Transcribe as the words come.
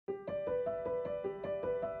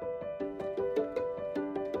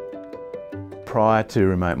Prior to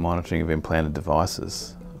remote monitoring of implanted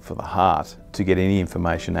devices for the heart, to get any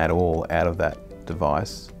information at all out of that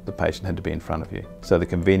device, the patient had to be in front of you. So the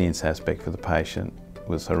convenience aspect for the patient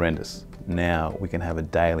was horrendous. Now we can have a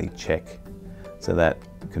daily check, so that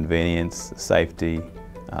convenience, safety,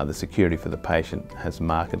 the security for the patient has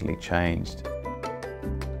markedly changed.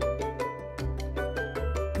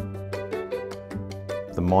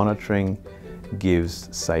 The monitoring gives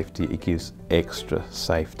safety, it gives extra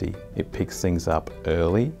safety. It picks things up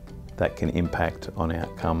early that can impact on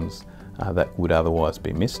outcomes that would otherwise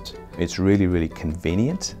be missed. It's really, really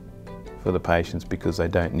convenient for the patients because they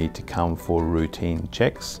don't need to come for routine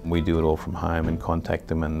checks. We do it all from home and contact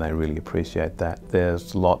them, and they really appreciate that.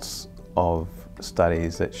 There's lots of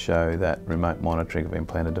studies that show that remote monitoring of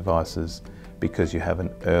implanted devices, because you have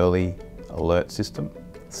an early alert system,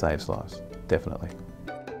 saves lives, definitely.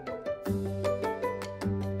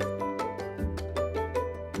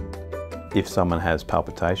 If someone has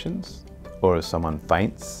palpitations or if someone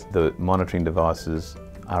faints, the monitoring devices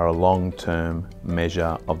are a long-term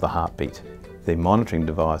measure of the heartbeat. The monitoring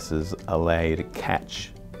devices allow you to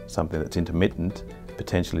catch something that's intermittent,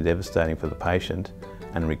 potentially devastating for the patient,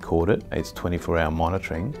 and record it. It's 24-hour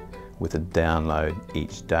monitoring with a download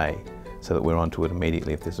each day, so that we're onto it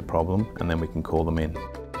immediately if there's a problem, and then we can call them in.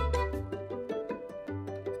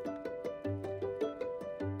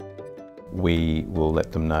 We will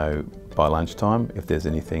let them know by lunchtime if there's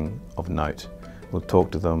anything of note. We'll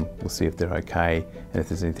talk to them, we'll see if they're okay, and if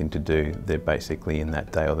there's anything to do, they're basically in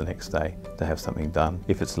that day or the next day to have something done.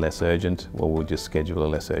 If it's less urgent, well, we'll just schedule a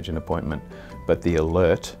less urgent appointment. But the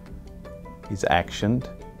alert is actioned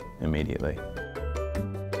immediately.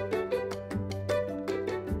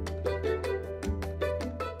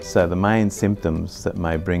 So the main symptoms that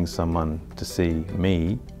may bring someone to see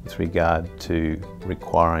me with regard to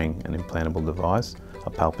requiring an implantable device are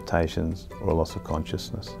palpitations or a loss of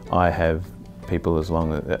consciousness. I have people as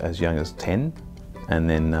young as 10, and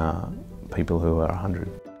then people who are 100.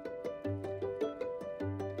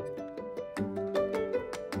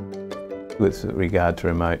 With regard to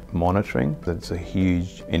remote monitoring, it's a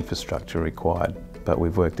huge infrastructure required, but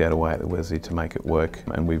we've worked out a way at the Wesley to make it work,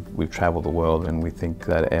 and we've travelled the world, and we think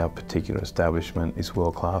that our particular establishment is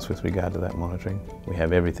world class with regard to that monitoring. We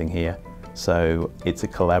have everything here, so it's a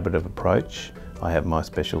collaborative approach. I have my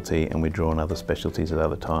specialty, and we draw on other specialties at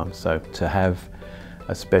other times. So to have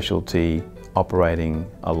a specialty operating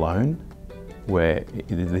alone, where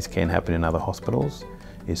this can happen in other hospitals,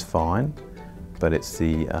 is fine, but it's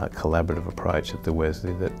the collaborative approach at the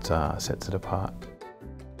Wesley that sets it apart.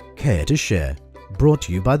 Care to Share, brought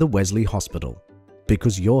to you by the Wesley Hospital,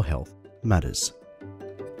 because your health matters.